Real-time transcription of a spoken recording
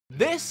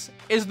This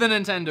is the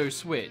Nintendo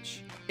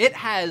Switch. It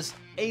has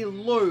a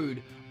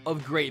load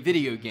of great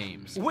video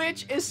games,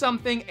 which is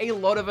something a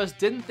lot of us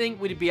didn't think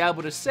we'd be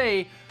able to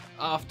say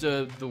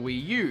after the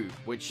Wii U,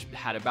 which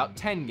had about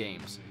 10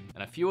 games.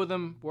 And a few of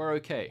them were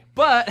okay.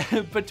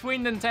 But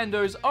between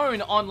Nintendo's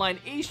own online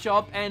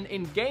eShop and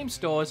in-game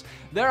stores,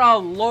 there are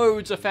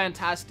loads of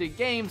fantastic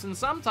games, and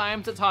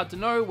sometimes it's hard to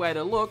know where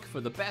to look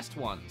for the best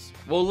ones.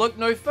 Well, look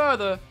no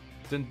further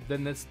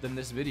than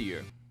this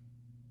video.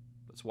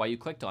 That's why you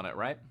clicked on it,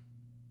 right?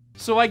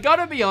 So I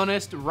gotta be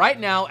honest, right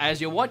now as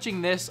you're watching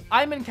this,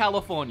 I'm in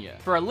California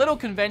for a little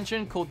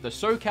convention called the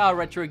SoCal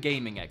Retro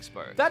Gaming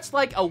Expo. That's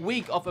like a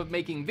week off of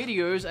making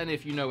videos, and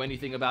if you know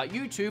anything about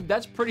YouTube,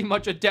 that's pretty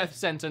much a death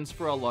sentence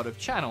for a lot of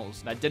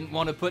channels. I didn't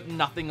want to put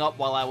nothing up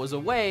while I was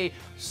away,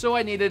 so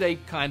I needed a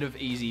kind of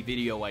easy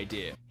video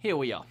idea. Here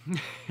we are.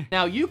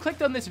 Now you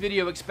clicked on this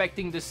video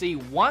expecting to see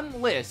one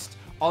list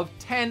of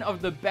 10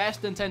 of the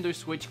best Nintendo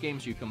Switch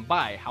games you can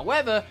buy.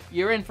 However,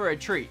 you're in for a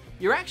treat.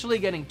 You're actually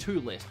getting two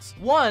lists.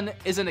 One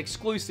is an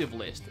exclusive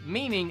list,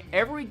 meaning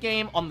every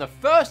game on the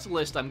first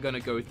list I'm gonna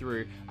go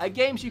through are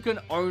games you can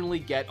only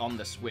get on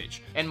the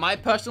Switch. In my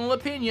personal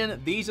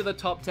opinion, these are the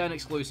top 10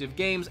 exclusive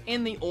games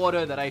in the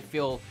order that I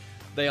feel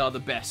they are the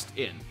best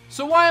in.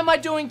 So why am I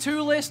doing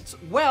two lists?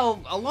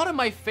 Well, a lot of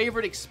my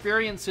favorite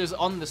experiences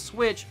on the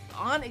Switch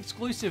aren't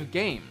exclusive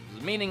games,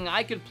 meaning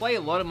I could play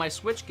a lot of my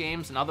Switch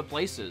games in other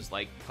places,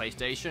 like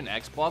PlayStation,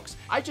 Xbox.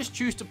 I just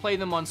choose to play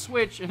them on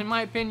Switch, and in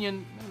my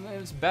opinion,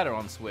 it's better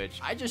on Switch.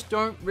 I just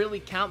don't really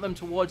count them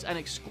towards an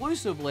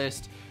exclusive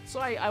list, so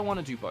I want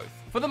to do both.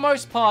 For the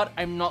most part,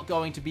 I'm not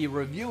going to be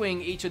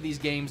reviewing each of these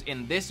games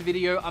in this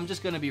video. I'm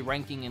just going to be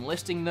ranking and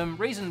listing them.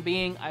 Reason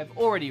being, I've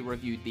already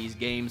reviewed these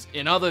games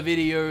in other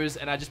videos,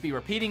 and I'd just be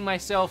repeating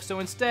myself. So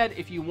instead,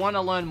 if you want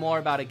to learn more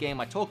about a game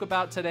I talk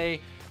about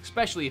today,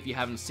 especially if you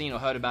haven't seen or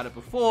heard about it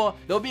before,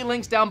 there'll be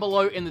links down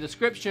below in the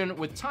description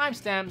with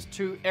timestamps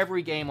to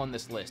every game on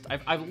this list.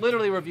 I've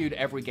literally reviewed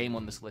every game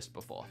on this list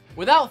before.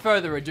 Without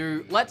further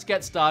ado, let's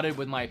get started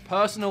with my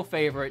personal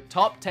favorite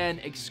top 10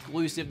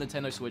 exclusive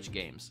Nintendo Switch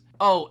games.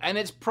 Oh, and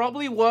it's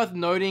probably worth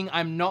noting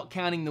I'm not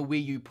counting the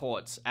Wii U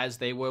ports, as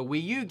they were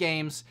Wii U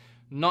games,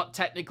 not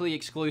technically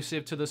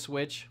exclusive to the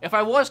Switch. If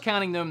I was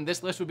counting them,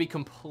 this list would be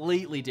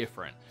completely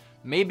different.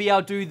 Maybe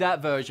I'll do that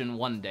version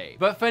one day.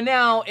 But for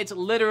now, it's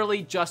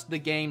literally just the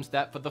games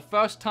that for the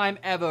first time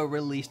ever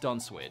released on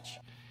Switch.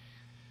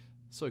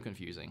 So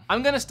confusing.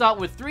 I'm gonna start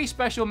with 3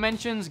 special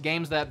mentions,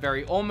 games that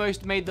very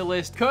almost made the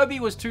list. Kirby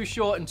was too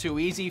short and too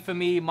easy for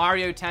me.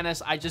 Mario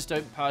Tennis, I just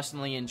don't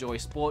personally enjoy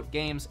sport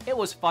games. It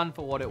was fun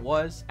for what it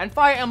was. And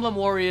Fire Emblem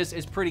Warriors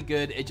is pretty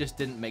good, it just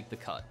didn't make the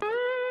cut.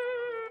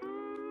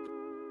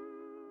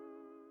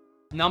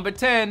 Number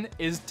 10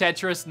 is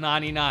Tetris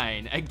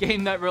 99, a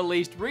game that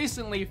released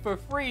recently for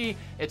free.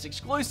 It's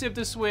exclusive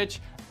to Switch,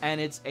 and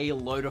it's a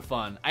load of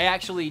fun. I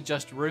actually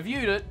just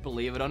reviewed it,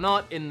 believe it or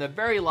not, in the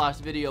very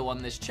last video on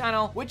this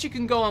channel, which you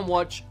can go and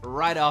watch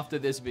right after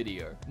this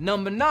video.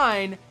 Number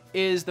 9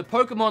 is the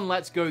Pokemon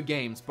Let's Go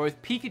games,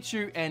 both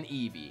Pikachu and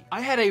Eevee.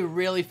 I had a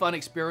really fun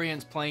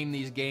experience playing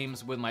these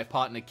games with my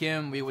partner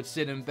Kim. We would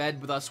sit in bed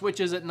with our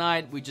Switches at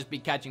night, we'd just be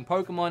catching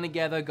Pokemon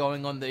together,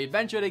 going on the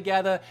adventure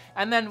together,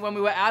 and then when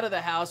we were out of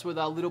the house with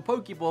our little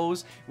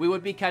Pokeballs, we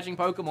would be catching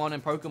Pokemon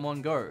in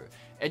Pokemon Go.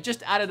 It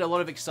just added a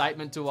lot of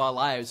excitement to our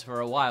lives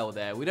for a while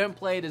there. We don't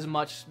play it as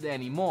much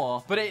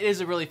anymore, but it is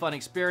a really fun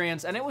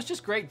experience, and it was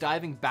just great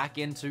diving back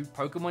into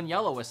Pokemon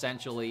Yellow,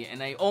 essentially, in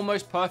a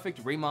almost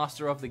perfect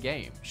remaster of the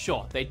game.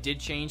 Sure, they did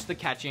change the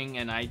catching,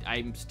 and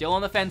I'm still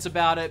on the fence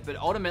about it, but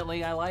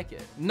ultimately, I like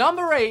it.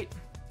 Number 8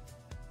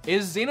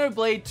 is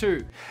Xenoblade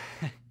 2.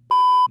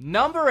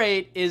 Number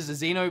 8 is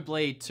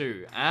Xenoblade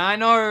 2. I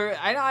know,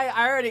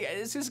 I already,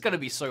 this is gonna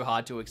be so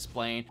hard to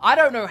explain. I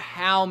don't know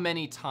how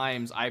many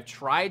times I've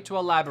tried to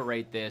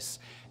elaborate this,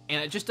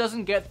 and it just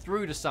doesn't get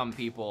through to some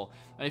people.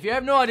 And if you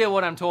have no idea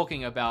what I'm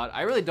talking about,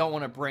 I really don't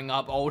want to bring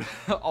up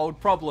old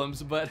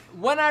problems, but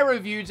when I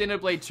reviewed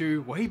Xenoblade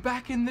 2 way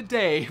back in the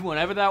day,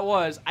 whenever that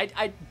was,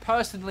 I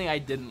personally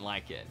didn't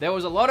like it. There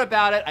was a lot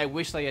about it I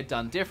wish they had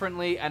done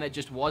differently, and it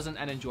just wasn't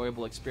an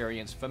enjoyable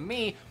experience for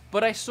me,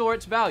 but I saw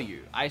its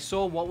value. I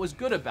saw what was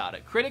good about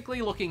it.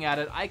 Critically looking at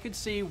it, I could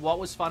see what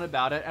was fun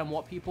about it and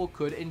what people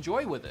could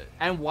enjoy with it,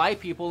 and why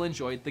people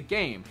enjoyed the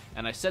game.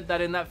 And I said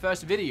that in that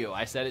first video.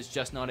 I said it's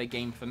just not a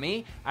game for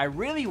me. I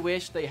really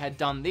wish they had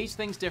done these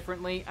things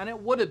differently, and it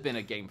would have been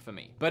a game for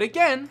me. But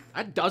again,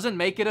 that doesn't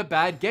make it a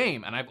bad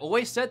game, and I've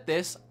always said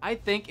this, I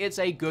think it's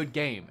a good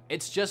game.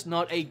 It's just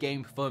not a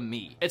game for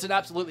me. It's an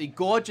absolutely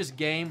gorgeous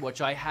game,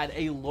 which I had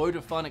a load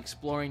of fun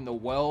exploring the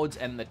worlds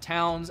and the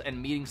towns and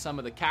meeting some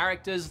of the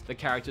characters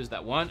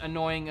that weren't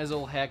annoying as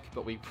all heck,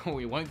 but we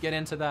won't get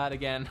into that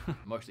again.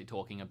 Mostly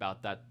talking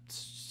about that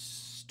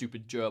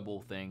stupid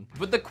gerbil thing.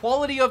 But the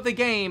quality of the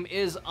game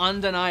is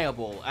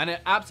undeniable, and it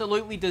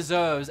absolutely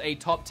deserves a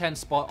top 10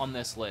 spot on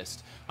this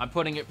list. I'm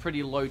putting it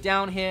pretty low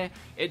down here.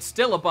 It's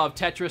still above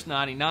Tetris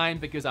 99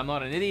 because I'm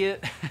not an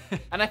idiot.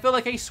 And I feel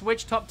like a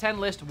Switch top 10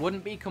 list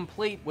wouldn't be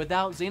complete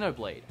without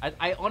Xenoblade.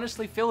 I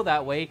honestly feel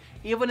that way,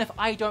 even if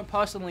I don't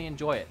personally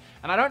enjoy it.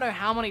 And I don't know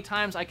how many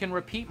times I can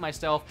repeat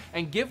myself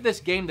and give this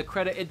game the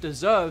credit it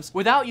deserves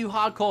without you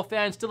hardcore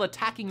fans still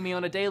attacking me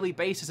on a daily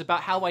basis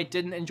about how I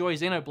didn't enjoy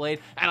Xenoblade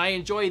and I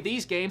enjoy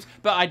these games,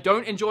 but I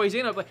don't enjoy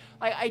Xenoblade.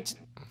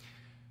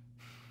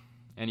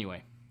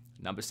 Anyway.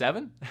 Number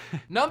 7?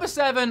 Number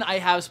 7, I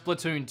have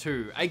Splatoon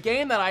 2, a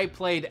game that I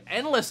played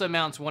endless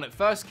amounts when it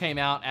first came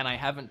out and I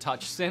haven't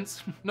touched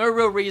since. No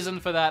real reason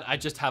for that, I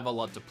just have a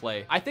lot to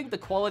play. I think the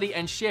quality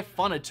and sheer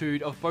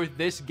funitude of both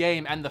this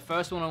game and the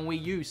first one on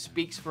Wii U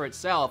speaks for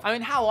itself. I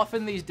mean, how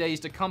often these days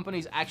do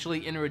companies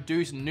actually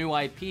introduce new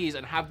IPs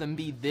and have them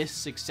be this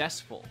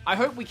successful? I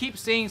hope we keep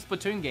seeing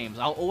Splatoon games.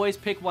 I'll always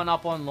pick one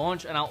up on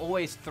launch and I'll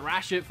always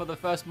thrash it for the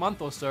first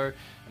month or so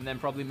and then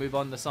probably move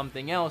on to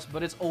something else,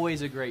 but it's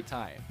always a great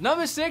time.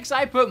 Number 6,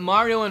 I put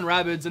Mario and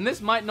Rabbids, and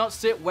this might not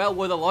sit well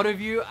with a lot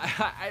of you.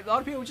 A lot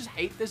of people just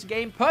hate this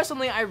game.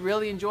 Personally, I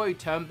really enjoy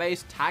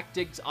turn-based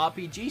tactics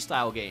RPG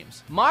style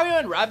games. Mario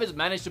and Rabbids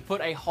managed to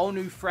put a whole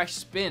new fresh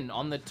spin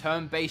on the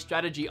turn-based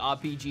strategy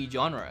RPG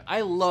genre.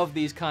 I love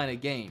these kind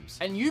of games.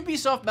 And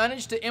Ubisoft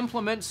managed to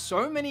implement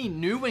so many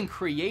new and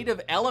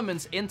creative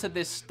elements into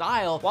this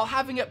style while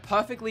having it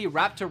perfectly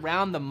wrapped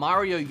around the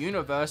Mario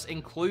universe,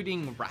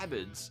 including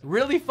Rabbids.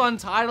 Really fun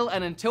title,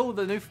 and until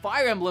the new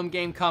Fire Emblem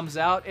game comes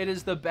out, it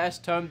is the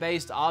best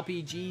turn-based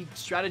RPG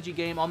strategy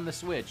game on the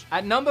Switch.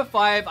 At number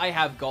 5, I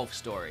have Golf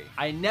Story.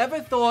 I never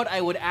thought I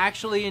would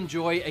actually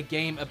enjoy a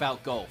game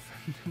about golf.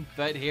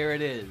 But here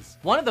it is.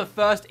 One of the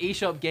first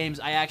eShop games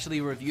I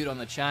actually reviewed on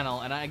the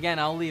channel, and again,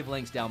 I'll leave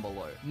links down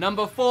below.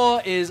 Number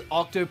 4 is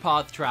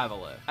Octopath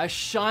Traveler, a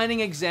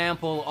shining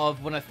example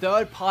of when a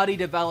third-party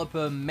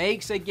developer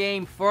makes a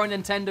game for a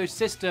Nintendo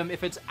system,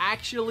 if it's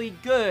actually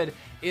good,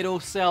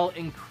 it'll sell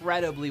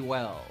incredibly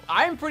well.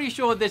 I'm pretty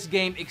sure this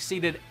game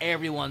exceeded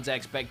everyone's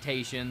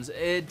expectations.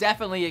 It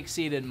definitely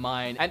exceeded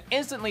mine and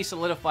instantly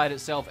solidified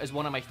itself as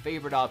one of my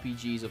favorite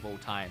RPGs of all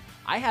time.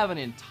 I have an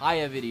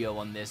entire video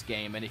on this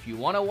game, and if you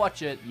want to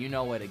watch it, you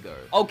know where to go.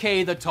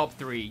 Okay, the top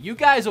 3. You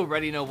guys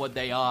already know what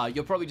they are.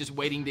 You're probably just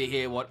waiting to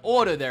hear what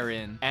order they're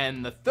in.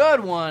 And the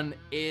third one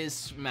is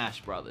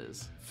Smash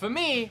Brothers. For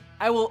me,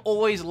 I will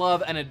always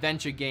love an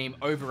adventure game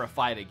over a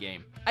fighter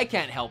game. I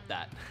can't help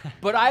that.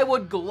 But I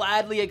would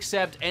gladly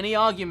accept any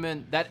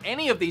argument that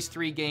any of these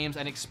 3 games,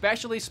 and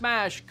especially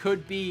Smash,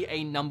 could be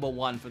a number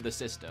 1 for the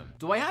system.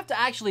 Do I have to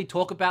actually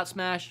talk about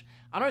Smash?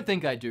 I don't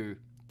think I do.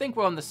 I think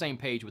we're on the same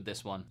page with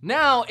this one.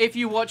 Now, if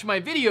you watch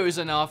my videos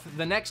enough,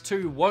 the next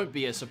 2 won't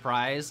be a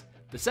surprise.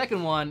 The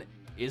second one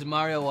is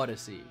Mario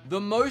Odyssey. The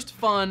most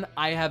fun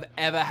I have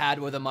ever had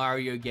with a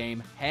Mario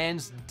game,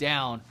 hands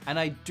down, and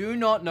I do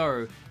not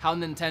know how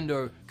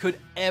Nintendo could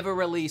ever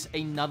release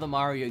another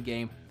Mario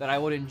game that I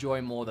would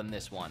enjoy more than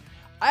this one.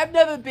 I've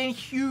never been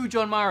huge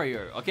on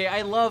Mario, okay?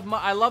 I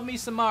love me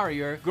some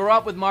Mario. Grew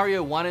up with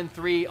Mario 1 and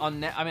 3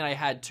 on I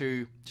had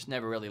 2, just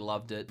never really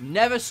loved it.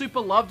 Never super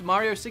loved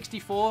Mario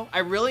 64. I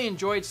really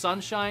enjoyed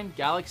Sunshine.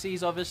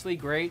 Galaxy's obviously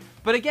great.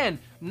 But again,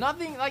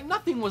 nothing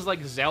was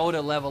like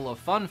Zelda level of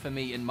fun for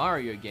me in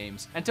Mario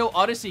games until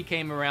Odyssey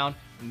came around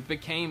and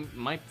became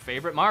my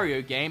favorite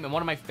Mario game and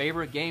one of my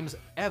favorite games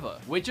ever.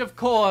 Which of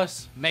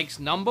course makes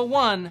number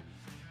 1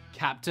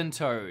 Captain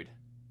Toad.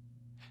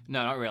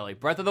 No, not really.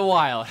 Breath of the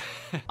Wild.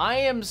 I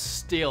am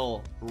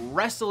still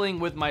wrestling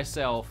with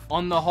myself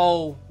on the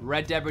whole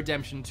Red Dead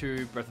Redemption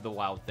 2 Breath of the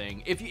Wild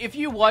thing. If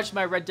you watched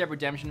my Red Dead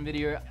Redemption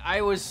video,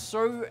 I was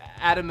so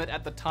adamant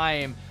at the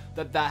time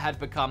that that had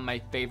become my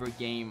favorite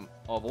game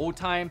of all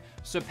time,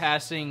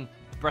 surpassing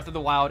Breath of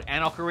the Wild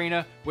and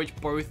Ocarina, which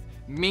both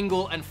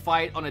mingle and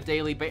fight on a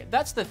daily basis.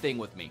 That's the thing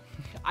with me.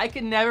 I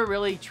can never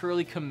really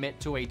truly commit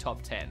to a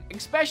top 10,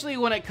 especially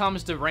when it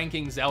comes to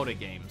ranking Zelda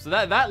games.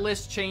 That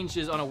list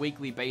changes on a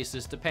weekly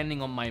basis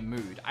depending on my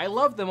mood. I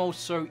love them all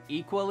so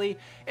equally,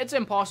 it's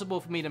impossible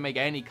for me to make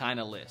any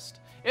kind of list.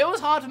 It was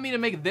hard for me to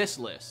make this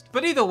list.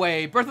 But either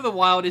way, Breath of the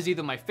Wild is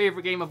either my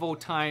favorite game of all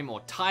time or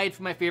tied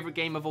for my favorite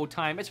game of all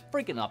time. It's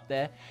freaking up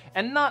there.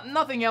 And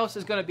nothing else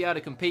is going to be able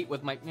to compete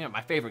with my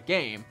favorite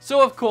game.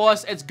 So of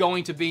course, it's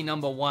going to be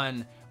number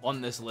 1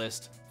 on this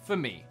list for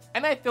me.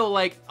 And I feel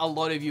like a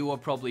lot of you will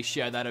probably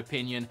share that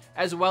opinion,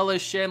 as well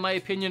as share my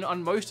opinion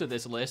on most of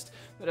this list.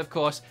 But of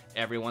course,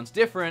 everyone's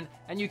different,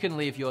 and you can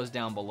leave yours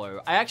down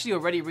below. I actually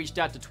already reached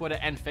out to Twitter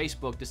and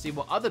Facebook to see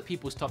what other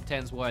people's top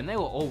 10s were, and they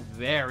were all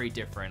very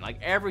different. Like,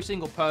 every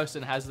single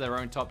person has their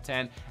own top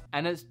 10,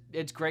 and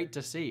it's great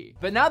to see.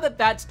 But now that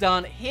that's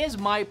done, here's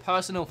my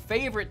personal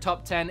favorite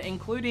top 10,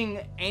 including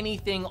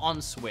anything on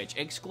Switch,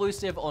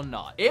 exclusive or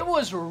not. It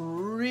was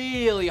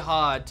really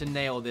hard to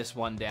nail this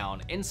one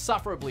down,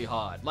 insufferably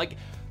hard. Like,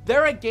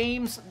 there are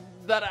games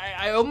that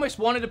I almost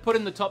wanted to put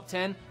in the top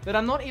 10 that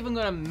I'm not even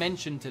gonna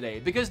mention today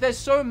because there's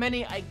so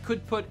many I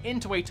could put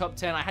into a top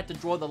 10, I had to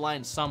draw the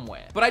line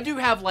somewhere. But I do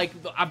have like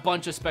a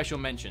bunch of special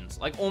mentions,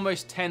 like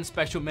almost 10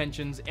 special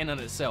mentions in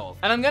and itself.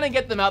 And I'm gonna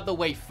get them out the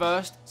way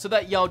first so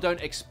that y'all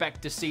don't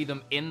expect to see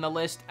them in the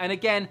list. And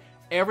again,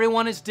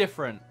 everyone is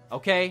different,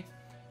 okay?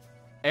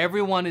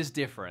 Everyone is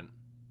different.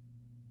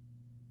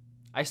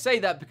 I say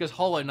that because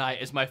Hollow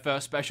Knight is my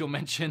first special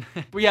mention.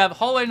 We have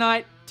Hollow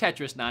Knight,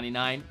 Tetris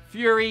 99,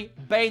 Fury,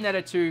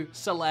 Bayonetta 2,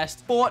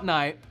 Celeste,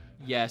 Fortnite,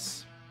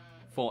 yes,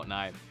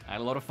 Fortnite. I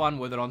had a lot of fun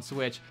with it on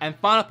Switch, and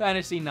Final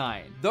Fantasy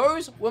IX.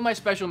 Those were my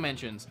special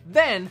mentions.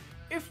 Then,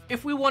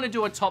 if we want to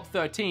do a top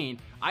 13,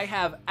 I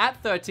have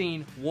at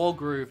 13,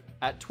 Wargroove,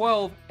 at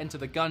 12, Enter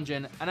the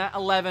Gungeon, and at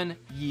 11,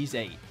 Ys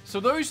 8.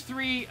 So those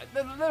three,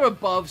 they're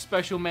above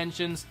special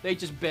mentions. They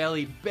just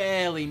barely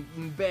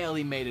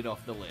made it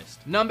off the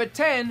list. Number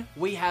 10,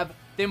 we have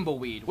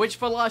Thimbleweed, which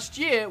for last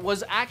year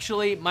was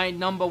actually my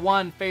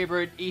 #1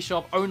 favorite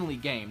eShop only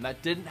game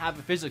that didn't have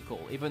a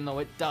physical, even though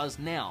it does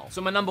now.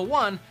 So my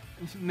 #1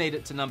 made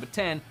it to number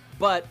 10,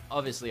 but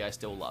obviously I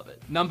still love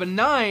it. Number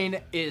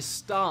 9 is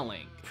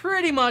Starlink.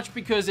 Pretty much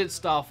because it's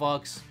Star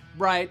Fox.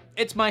 Right,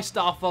 it's my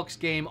Star Fox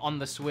game on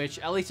the Switch,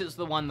 at least it's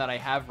the one that I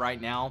have right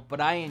now, but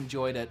I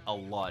enjoyed it a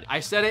lot. I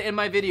said it in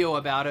my video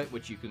about it,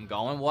 which you can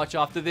go and watch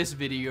after this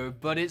video,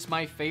 but it's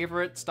my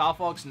favorite Star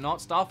Fox,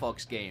 not Star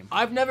Fox game.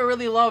 I've never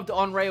really loved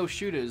on-rail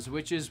shooters,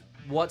 which is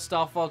what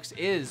Star Fox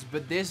is,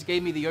 but this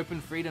gave me the open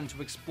freedom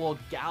to explore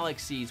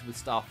galaxies with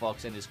Star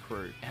Fox and his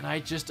crew, and I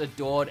just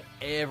adored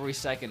every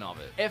second of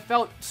it. It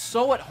felt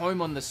so at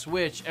home on the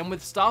Switch, and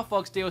with Star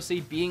Fox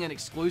DLC being an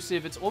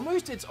exclusive, it's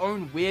almost its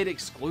own weird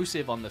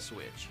exclusive on the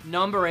Switch.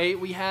 Number 8,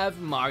 we have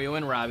Mario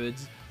and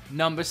Rabbids.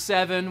 Number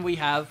 7, we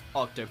have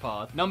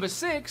Octopath. Number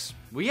 6,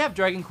 we have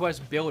Dragon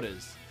Quest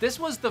Builders. This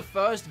was the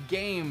first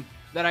game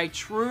that I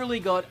truly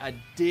got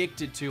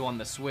addicted to on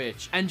the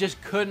Switch and just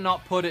could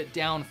not put it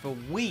down for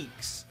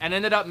weeks, and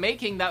ended up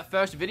making that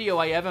first video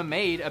I ever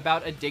made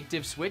about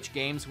addictive Switch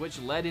games,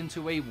 which led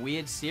into a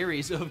weird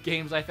series of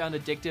games I found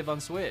addictive on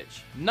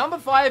Switch. Number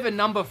 5 and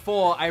number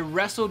 4 I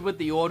wrestled with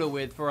the order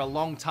with for a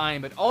long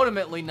time, but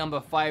ultimately number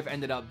 5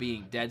 ended up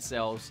being Dead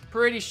Cells.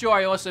 Pretty sure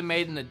I also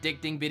made an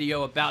addicting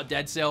video about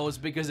Dead Cells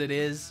because it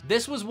is.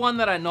 This was one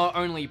that I not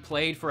only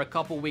played for a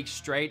couple weeks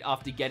straight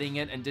after getting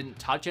it and didn't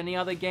touch any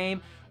other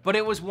game, but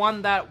it was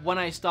one that when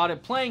I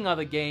started playing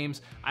other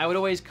games, I would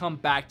always come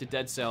back to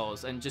Dead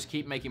Cells and just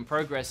keep making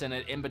progress in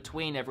it in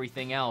between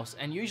everything else.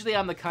 And usually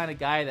I'm the kind of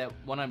guy that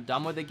when I'm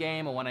done with the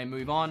game or when I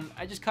move on,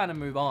 I just kind of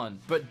move on.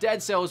 But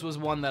Dead Cells was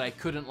one that I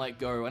couldn't let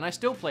go, and I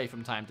still play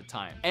from time to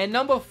time. And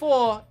number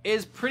 4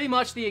 is pretty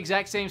much the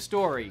exact same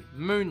story,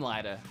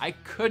 Moonlighter. I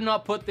could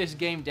not put this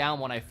game down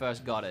when I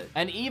first got it.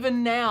 And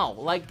even now,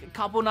 like a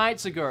couple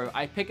nights ago,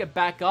 I pick it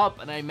back up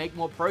and I make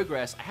more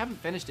progress. I haven't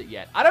finished it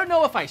yet. I don't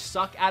know if I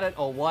suck at it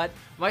or what.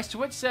 My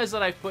Switch says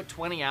that I've put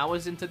 20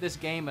 hours into this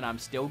game and I'm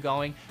still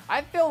going.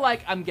 I feel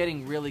like I'm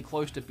getting really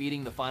close to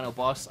beating the final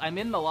boss. I'm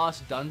in the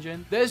last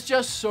dungeon. There's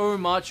just so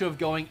much of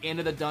going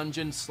into the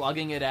dungeon,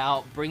 slugging it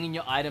out, bringing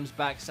your items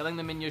back, selling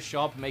them in your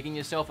shop, making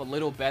yourself a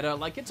little better.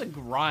 Like, it's a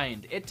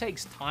grind. It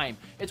takes time.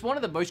 It's one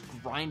of the most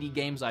grindy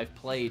games I've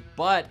played,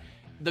 but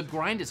the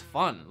grind is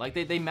fun. Like,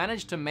 they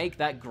managed to make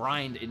that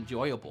grind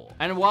enjoyable.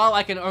 And while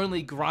I can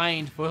only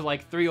grind for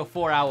like 3 or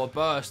 4 hour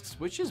bursts,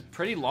 which is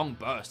pretty long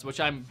bursts, which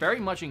I'm very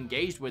much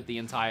engaged with the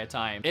entire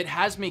time, it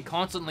has me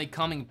constantly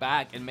coming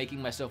back and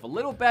making myself a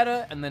little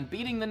better, and then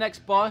beating the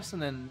next boss, and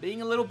then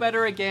being a little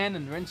better again,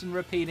 and rinse and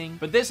repeating.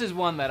 But this is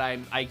one that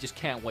I just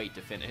can't wait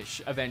to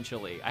finish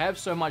eventually. I have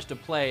so much to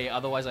play,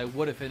 otherwise I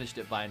would have finished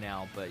it by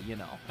now, but you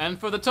know. And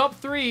for the top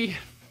 3,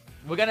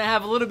 we're gonna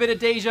have a little bit of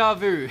deja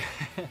vu.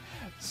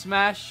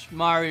 Smash,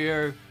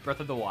 Mario, Breath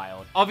of the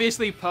Wild.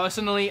 Obviously,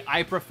 personally,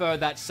 I prefer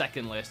that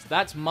second list.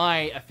 That's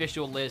my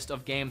official list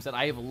of games that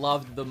I have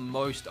loved the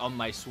most on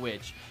my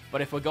Switch. But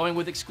if we're going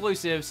with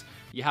exclusives,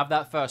 you have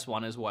that first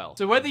one as well.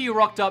 So whether you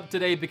rocked up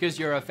today because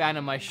you're a fan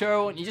of my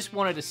show and you just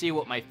wanted to see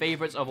what my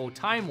favorites of all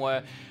time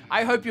were,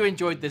 I hope you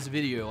enjoyed this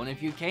video. And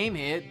if you came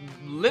here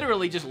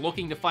literally just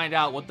looking to find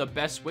out what the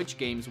best Switch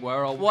games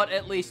were, or what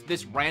at least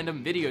this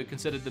random video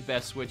considered the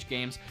best Switch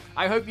games,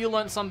 I hope you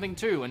learned something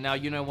too, and now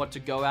you know what to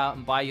go out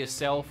and buy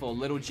yourself or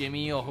little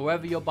Jimmy or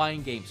whoever you're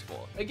buying games for.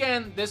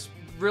 Again, this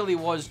really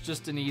was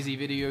just an easy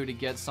video to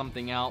get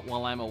something out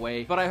while I'm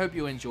away, but I hope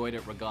you enjoyed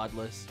it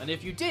regardless. And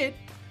if you did,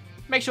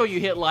 make sure you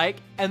hit like,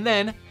 and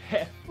then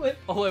flip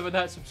all over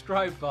that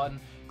subscribe button.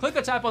 Click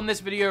or tap on this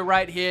video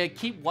right here.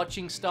 Keep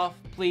watching stuff,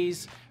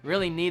 please.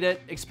 Really need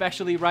it,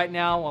 especially right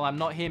now while I'm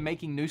not here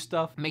making new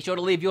stuff. Make sure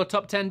to leave your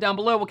top 10 down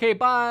below. Okay,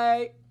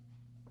 bye!